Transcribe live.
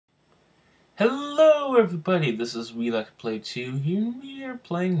Hello everybody, this is We Like to Play 2 here, and we are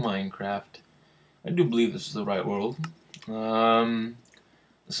playing Minecraft. I do believe this is the right world.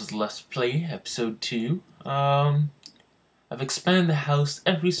 This is Let's Play, episode 2. I've expanded the house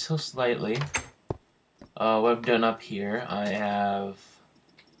ever so slightly. What I've done up here, I have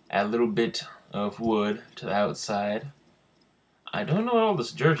a little bit of wood to the outside. I don't know what all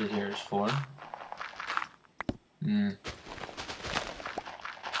this dirt here is for.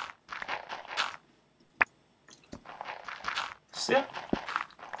 So yeah,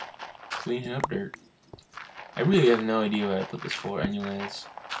 cleaning up dirt. I really have no idea what I put this for anyways.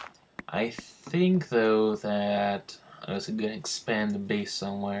 I think though that I was gonna expand the base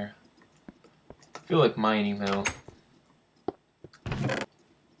somewhere. I feel like mining though.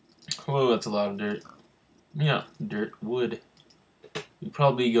 Whoa, that's a lot of dirt. Yeah, dirt, wood. We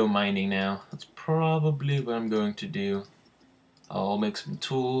probably go mining now. That's probably what I'm going to do. I'll make some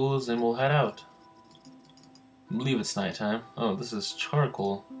tools and we'll head out. I believe it's nighttime. Oh, this is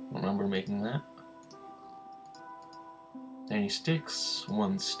charcoal. I remember making that. Any sticks?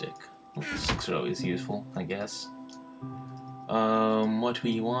 One stick. Well, sticks are always useful, I guess. What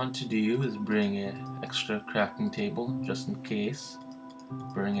we want to do is bring an extra crafting table, just in case.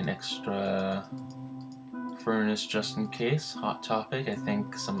 Bring an extra furnace, just in case. Hot topic, I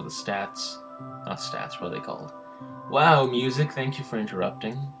think some of the stats... Not stats, what are they called? Wow, music, thank you for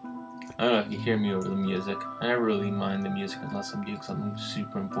interrupting. I don't know if you hear me over the music. I never really mind the music unless I'm doing something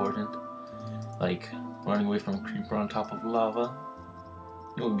super important. Like running away from a creeper on top of lava.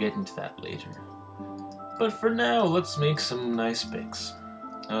 We'll get into that later. But for now, let's make some nice picks.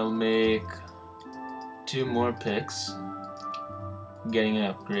 I'll make 2 more picks. Getting an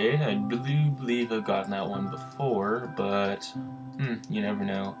upgrade. I do believe I've gotten that one before, but you never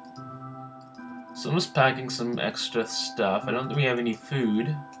know. So I'm just packing some extra stuff. I don't think we have any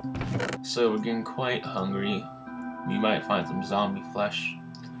food, so we're getting quite hungry. We might find some zombie flesh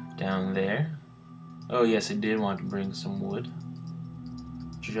down there. Oh yes, I did want to bring some wood,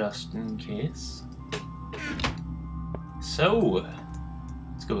 just in case. So,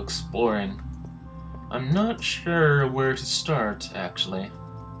 let's go exploring. I'm not sure where to start, actually.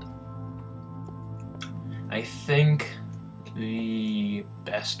 I think the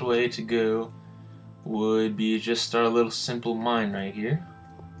best way to go would be just start a little simple mine right here.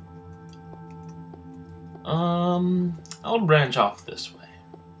 I'll branch off this way.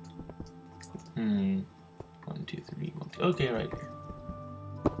 1, 2, 3, 1, 2. Okay, right here.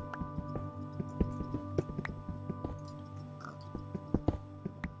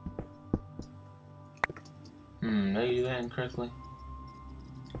 Did I do that incorrectly?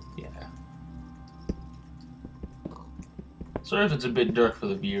 Yeah. Sorry if it's a bit dark for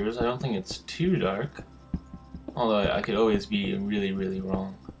the viewers. I don't think it's too dark. Although I could always be really, really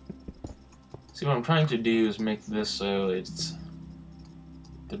wrong. See, what I'm trying to do is make this so it's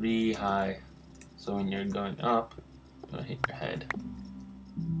 3 high. So when you're going up, you'll hit your head.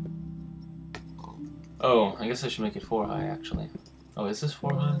 Oh, I guess I should make it 4 high actually. Oh, is this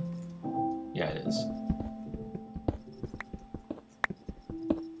 4 high? Yeah, it is.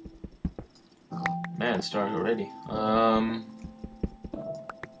 Man, it's dark already.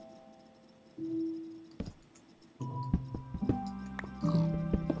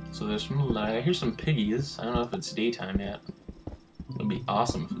 So there's some light. I hear some piggies. I don't know if it's daytime yet. It'd be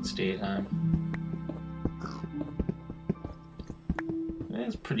awesome if it's daytime.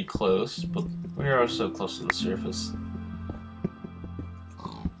 It's pretty close, but we are so close to the surface.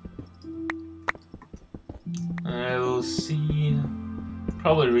 I'll see.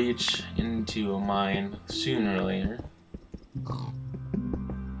 Probably reach into a mine sooner or later.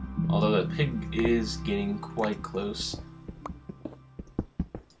 Although that pig is getting quite close.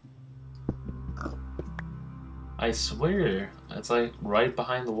 I swear, it's like right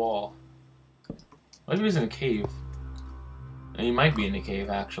behind the wall. What if he was in a cave? And he might be in a cave,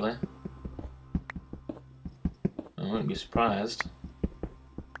 actually. I wouldn't be surprised.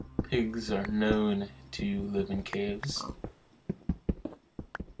 Pigs are known to live in caves.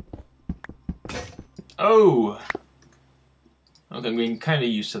 Oh! Okay, I'm getting kind of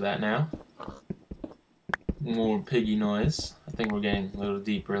used to that now. More piggy noise. I think we're getting a little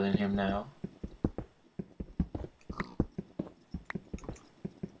deeper than him now.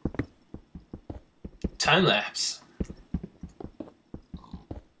 Time lapse.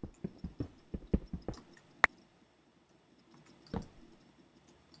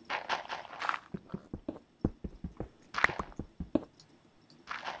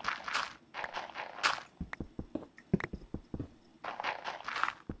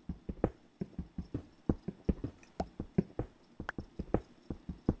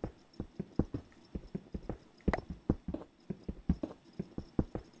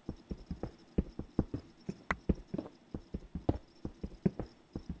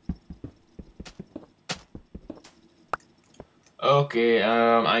 Okay,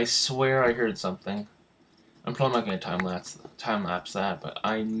 I swear I heard something. I'm probably not gonna time lapse that, but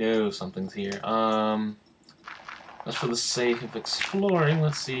I know something's here. Just for the sake of exploring,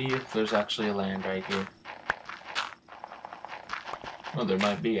 let's see if there's actually a land right here. Well, there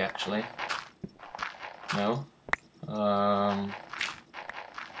might be actually. No.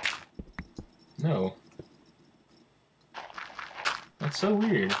 No. That's so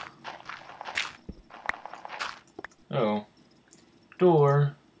weird. Oh.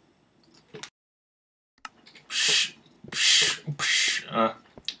 Door. Psh, psh, psh.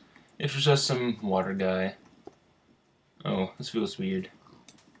 It was just some water guy. Oh, this feels weird.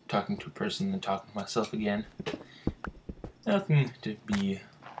 Talking to a person and talking to myself again. Nothing to be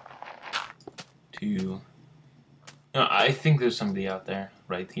too... No, I think there's somebody out there.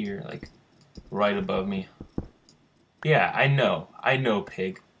 Right here. Like, right above me. Yeah, I know,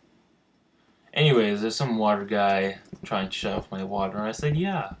 pig. Anyways, there's some water guy trying to shut off my water, and I said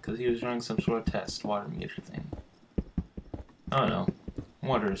yeah, because he was running some sort of test, water meter thing. I don't know.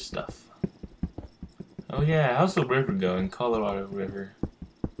 Water stuff. Oh yeah, how's the river going? Colorado River.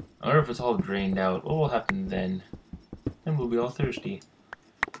 I wonder if it's all drained out. What will happen then? Then we'll be all thirsty.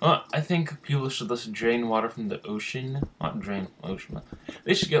 Well, I think people should just drain water from the ocean. Not drain ocean.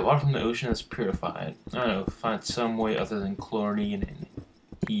 They should get water from the ocean that's purified. I don't know, find some way other than chlorine and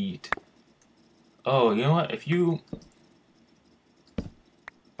heat. Oh, you know what? If you...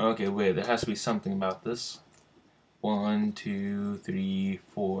 Okay, wait, there has to be something about this. 1, 2, 3,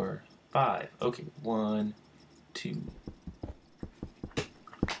 4, 5. Okay, 1, 2.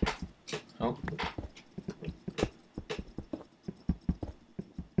 Oh.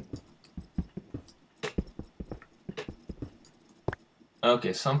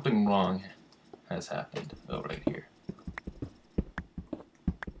 Okay, something wrong has happened. Oh, right here.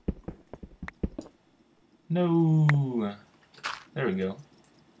 No! There we go.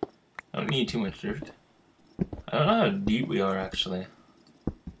 I don't need too much dirt. I don't know how deep we are, actually.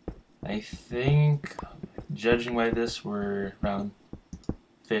 I think, judging by this, we're around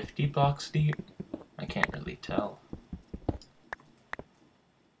 50 blocks deep. I can't really tell.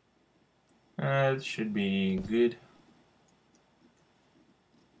 It should be good.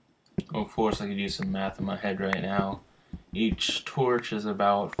 Of course, I could use some math in my head right now. Each torch is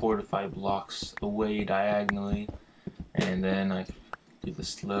about 4 to 5 blocks away diagonally, and then I do the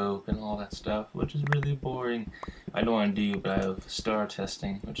slope and all that stuff, which is really boring. I don't want to do, but I have star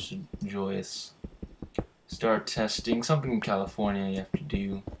testing, which is joyous. Star testing, something in California you have to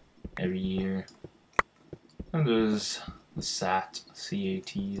do every year. And there's the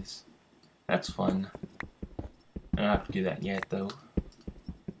CATs. That's fun. I don't have to do that yet, though.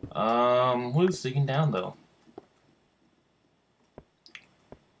 Who's digging down, though?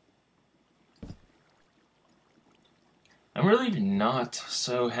 I'm really not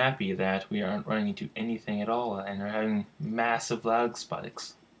so happy that we aren't running into anything at all and are having massive lag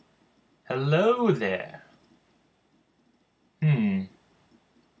spikes. Hello there. I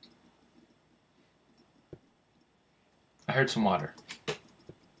heard some water.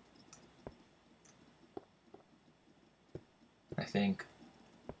 I think.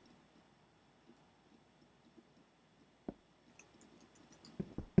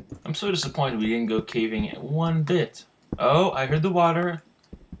 I'm so disappointed we didn't go caving at one bit. Oh, I heard the water.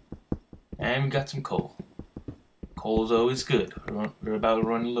 And we got some coal. Coal's always good. We're about to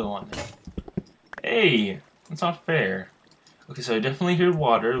run low on it. Hey, that's not fair. Okay, so I definitely hear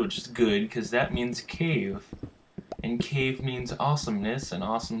water, which is good, because that means cave. And cave means awesomeness, and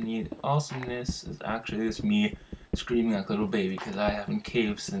awesomeness is actually just me screaming like a little baby, because I haven't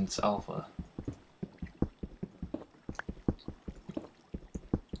caved since alpha.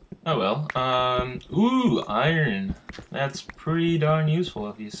 Oh well, ooh, iron. That's pretty darn useful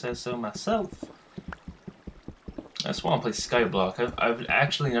if you say so myself. I just want to play Skyblock. I've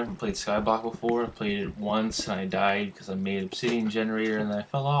actually never played Skyblock before. I played it once and I died because I made an obsidian generator and then I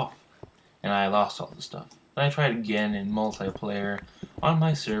fell off. And I lost all the stuff. Then I tried again in multiplayer on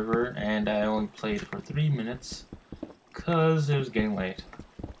my server and I only played for 3 minutes because it was getting late.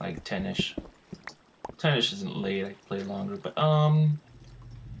 Like 10ish. 10ish isn't late, I could play longer, but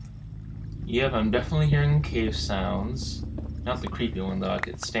yep, I'm definitely hearing cave sounds. Not the creepy one though, I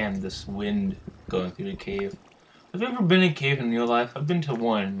could stand this wind going through the cave. Have you ever been in a cave in real life? I've been to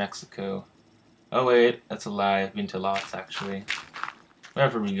one in Mexico. Oh wait, that's a lie, I've been to lots actually.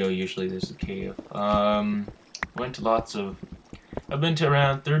 Wherever we go usually there's a cave. Went to lots of... I've been to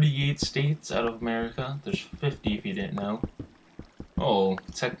around 38 states out of America. There's 50 if you didn't know. Oh,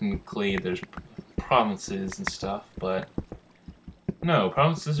 technically there's provinces and stuff, but... No,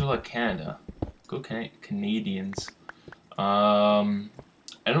 provinces are like Canada. Go Canadians. I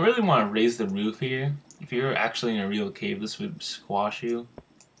don't really want to raise the roof here. If you're actually in a real cave, this would squash you.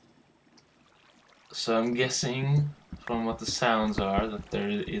 So I'm guessing, from what the sounds are, that there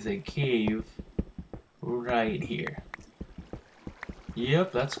is a cave right here.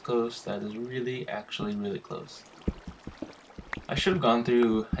 Yep, that's close. That is really, actually really close. I should have gone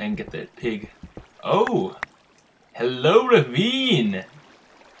through and get that pig. Oh! Hello, Ravine!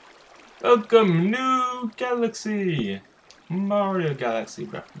 Welcome, new galaxy! Mario Galaxy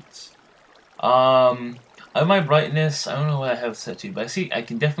reference. My brightness, I don't know what I have set to, but I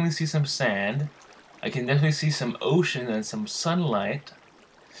can definitely see some sand. I can definitely see some ocean and some sunlight.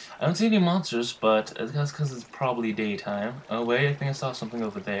 I don't see any monsters, but that's because it's probably daytime. Oh wait, I think I saw something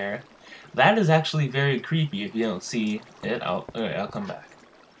over there. That is actually very creepy. If you don't see it, I'll come back.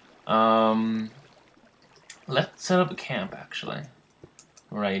 Let's set up a camp actually,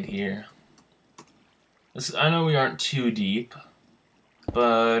 right here. I know we aren't too deep,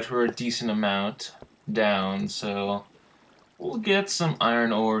 but we're a decent amount down, so we'll get some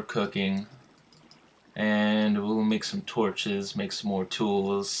iron ore cooking, and we'll make some torches, make some more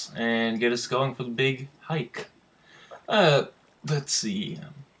tools, and get us going for the big hike. Let's see.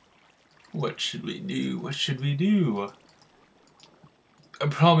 What should we do? What should we do? I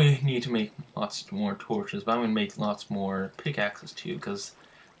probably need to make lots more torches, but I'm gonna make lots more pickaxes too, because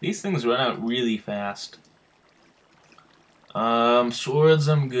these things run out really fast. Swords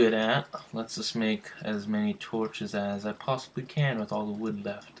I'm good at. Let's just make as many torches as I possibly can with all the wood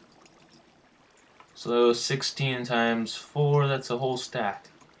left. So 16 times 4, that's a whole stack.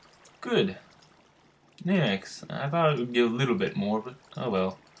 Good. Next, I thought it would give a little bit more, but oh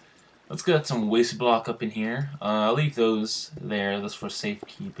well. Let's get some waste block up in here. I'll leave those there, that's for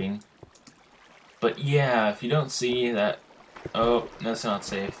safekeeping. But yeah, if you don't see that... Oh, that's not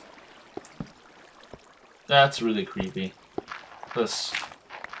safe. That's really creepy. That's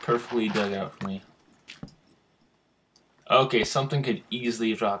perfectly dug out for me. Okay, something could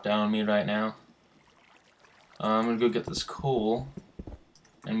easily drop down on me right now. I'm gonna go get this coal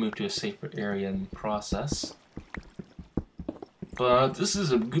and move to a safer area in the process. But this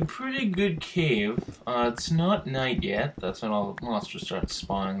is a pretty good cave. It's not night yet. That's when all the monsters start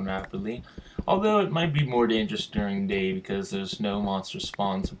spawning rapidly. Although it might be more dangerous during day because there's no monster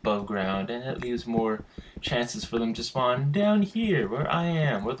spawns above ground, and it leaves more chances for them to spawn down here, where I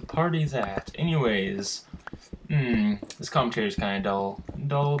am, where the party's at. Anyways, this commentary is kind of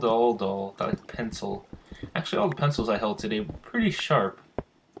dull. Dull, like pencil. Actually, all the pencils I held today were pretty sharp.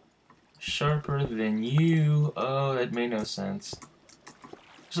 Sharper than you. Oh, that made no sense.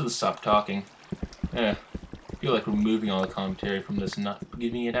 Just stop talking. I feel like removing all the commentary from this, not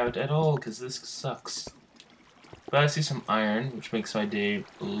giving it out at all, because this sucks. But I see some iron, which makes my day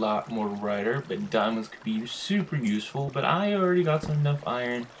a lot more brighter, but diamonds could be super useful, but I already got enough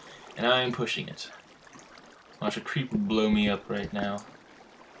iron, and I'm pushing it. Watch a creeper blow me up right now.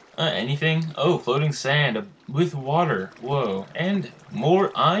 Anything? Oh, floating sand with water. Whoa. And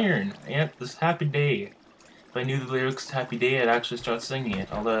more iron. Yep, this happy day. If I knew the lyrics to Happy Day, I'd actually start singing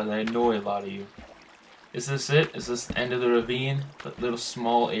it, although I annoy a lot of you. Is this it? Is this the end of the ravine? That little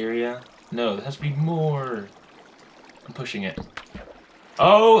small area? No, there has to be more. I'm pushing it.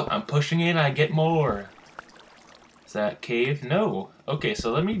 Oh, I'm pushing it, I get more. Is that cave? No. Okay,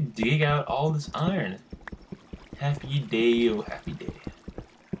 so let me dig out all this iron. Happy day, oh happy day.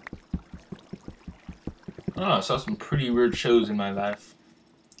 Oh, I saw some pretty weird shows in my life.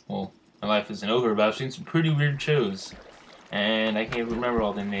 Well, my life isn't over, but I've seen some pretty weird shows. And I can't remember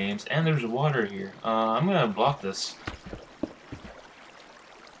all the names. And there's water here. I'm gonna block this.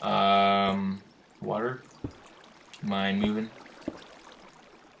 Water? Mind moving?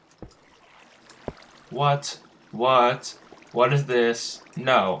 What? What? What is this?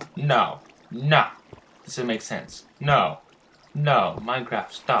 No. No. No. This doesn't make sense. No. No.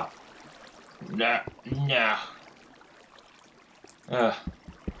 Minecraft, stop. Nah. Nah.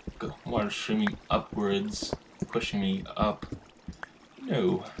 Go. Water streaming upwards. Pushing me up.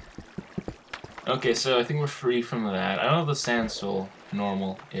 No. Okay, so I think we're free from that. I don't know if the sand's still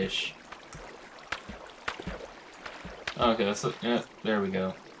normal-ish. Okay, that's yeah, there we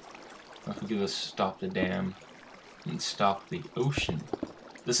go. If we could just stop the dam and stop the ocean.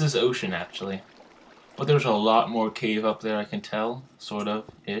 This is ocean, actually. But there's a lot more cave up there, I can tell. Sort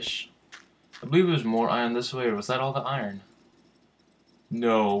of-ish. I believe there's more iron this way, or was that all the iron?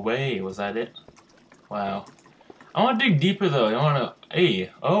 No way, was that it? Wow. I want to dig deeper, though. I want to...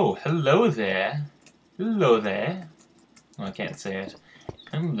 Hey, oh, hello there. Hello there. Oh, I can't say it.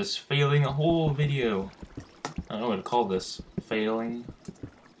 I'm just failing a whole video. I don't know what to call this. Failing.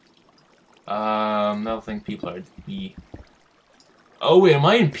 I don't think people are Oh wait, am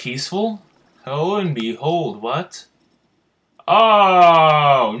I in peaceful? Lo and behold, what?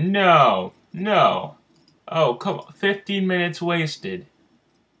 Oh no, no. Oh come on, 15 minutes wasted.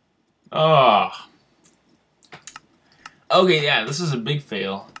 Oh. Okay, yeah, this is a big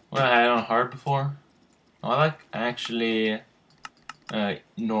fail. What, I had on hard before? Oh, I like actually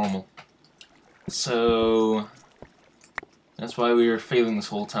normal. So that's why we were failing this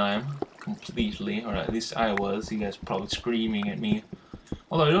whole time completely, or at least I was. You guys were probably screaming at me.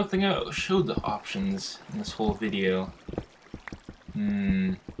 Although I don't think I showed the options in this whole video.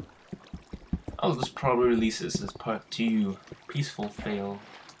 I'll just probably release this as part 2. Peaceful fail.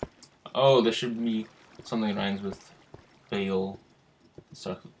 Oh, there should be something that rhymes with fail. It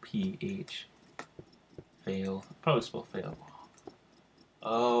starts with PH. Fail. Probably spell fail.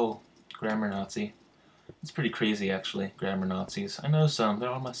 Oh, grammar Nazi. It's pretty crazy actually, grammar Nazis. I know some, they're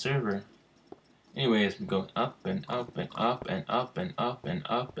on my server. Anyways, I'm going up and up and up and up and up and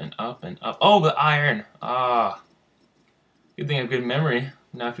up and up and up. Oh, the iron! Ah. Good thing I have good memory.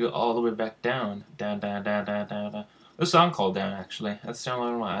 Now I have to go all the way back down. Down, down, down, down, down, down. There's a song called Down, actually. That's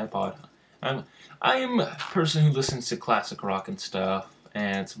downloaded on my iPod. I'm a person who listens to classic rock and stuff,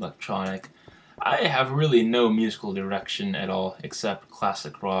 and some electronic. I have really no musical direction at all, except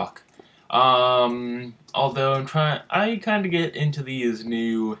classic rock. Although I kind of get into these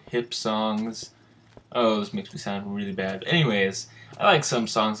new hip songs. Oh, this makes me sound really bad. But anyways, I like some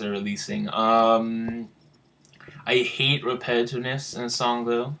songs they're releasing. I hate repetitiveness in a song,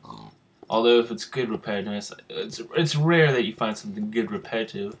 though. Although if it's good repetitiveness, it's rare that you find something good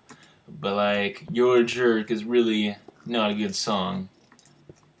repetitive. But like, You're a Jerk is really not a good song.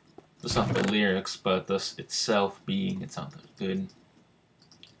 It's not the lyrics, but the itself being, it's not that good.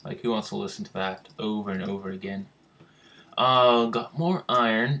 Like, who wants to listen to that over and over again? Got more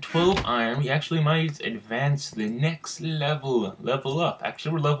iron, 12 iron. We actually might advance to the next level. Level up.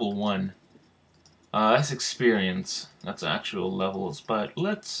 Actually, we're level 1. That's experience. That's actual levels. But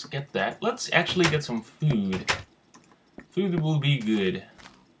let's get that. Let's actually get some food. Food will be good.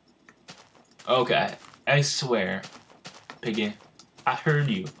 Okay, I swear, Piggy, I heard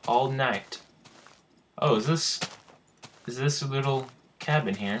you all night. Oh, is this a little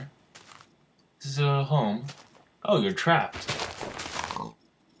cabin here? Is this a little home? Oh, you're trapped.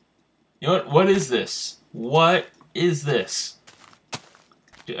 You know what? What is this? What is this?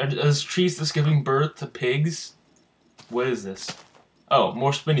 Is trees just giving birth to pigs? What is this? Oh,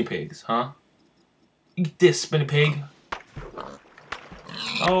 more spinny pigs, huh? Eat this, spinny pig.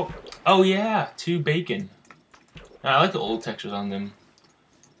 Oh yeah, 2 bacon. I like the old textures on them.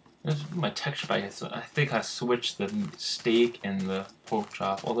 There's my texture pack. I think I switched the steak and the pork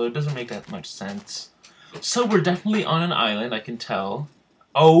chop, although it doesn't make that much sense. So we're definitely on an island, I can tell.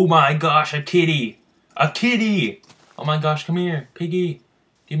 Oh my gosh, a kitty! A kitty! Oh my gosh, come here, piggy.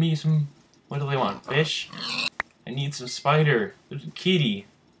 Give me some, what do they want, fish? I need some spider. There's a kitty.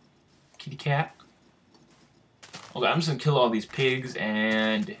 Kitty cat. Okay, I'm just gonna kill all these pigs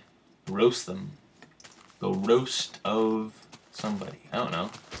and roast them. The roast of somebody. I don't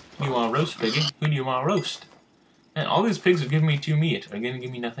know. Who do you want to roast, piggy? Who do you want to roast? Man, all these pigs are giving me 2 meat. Are you gonna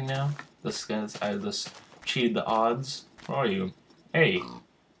give me nothing now? This guy's, I just cheated the odds. Where are you? Hey.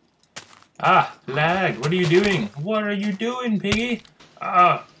 Ah, lag. What are you doing? What are you doing, piggy?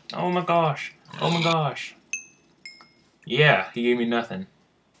 Ah. Oh my gosh. Oh my gosh. Yeah, he gave me nothing.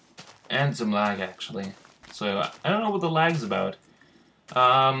 And some lag, actually. So, I don't know what the lag's about.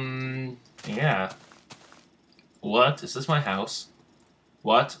 Yeah. What? Is this my house?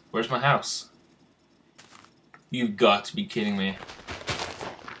 What? Where's my house? You've got to be kidding me.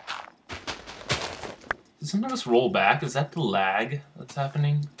 Did something else roll back? Is that the lag that's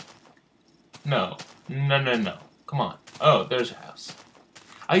happening? No. No, no, no. Come on. Oh, there's your house.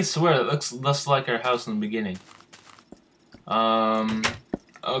 I swear, it looks less like our house in the beginning.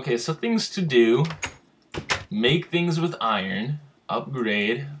 Okay, so things to do. Make things with iron.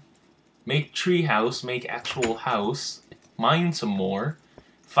 Upgrade. Make tree house. Make actual house. Mine some more.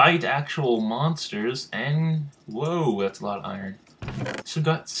 Fight actual monsters. And, whoa, that's a lot of iron. So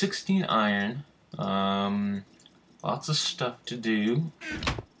got 16 iron. Lots of stuff to do.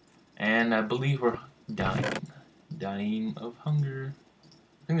 And I believe we're dying. Dying of hunger.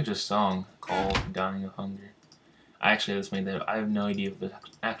 I think there's a song called Dying of Hunger. I actually just made that. I have no idea of the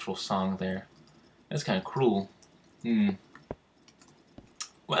actual song there. That's kind of cruel.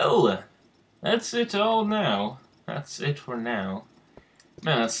 Well, that's it all now. That's it for now.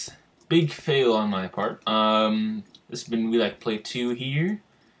 Man, that's a big fail on my part. This has been We Like Play 2 here.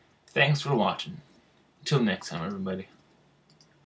 Thanks for watching. Until next time, everybody.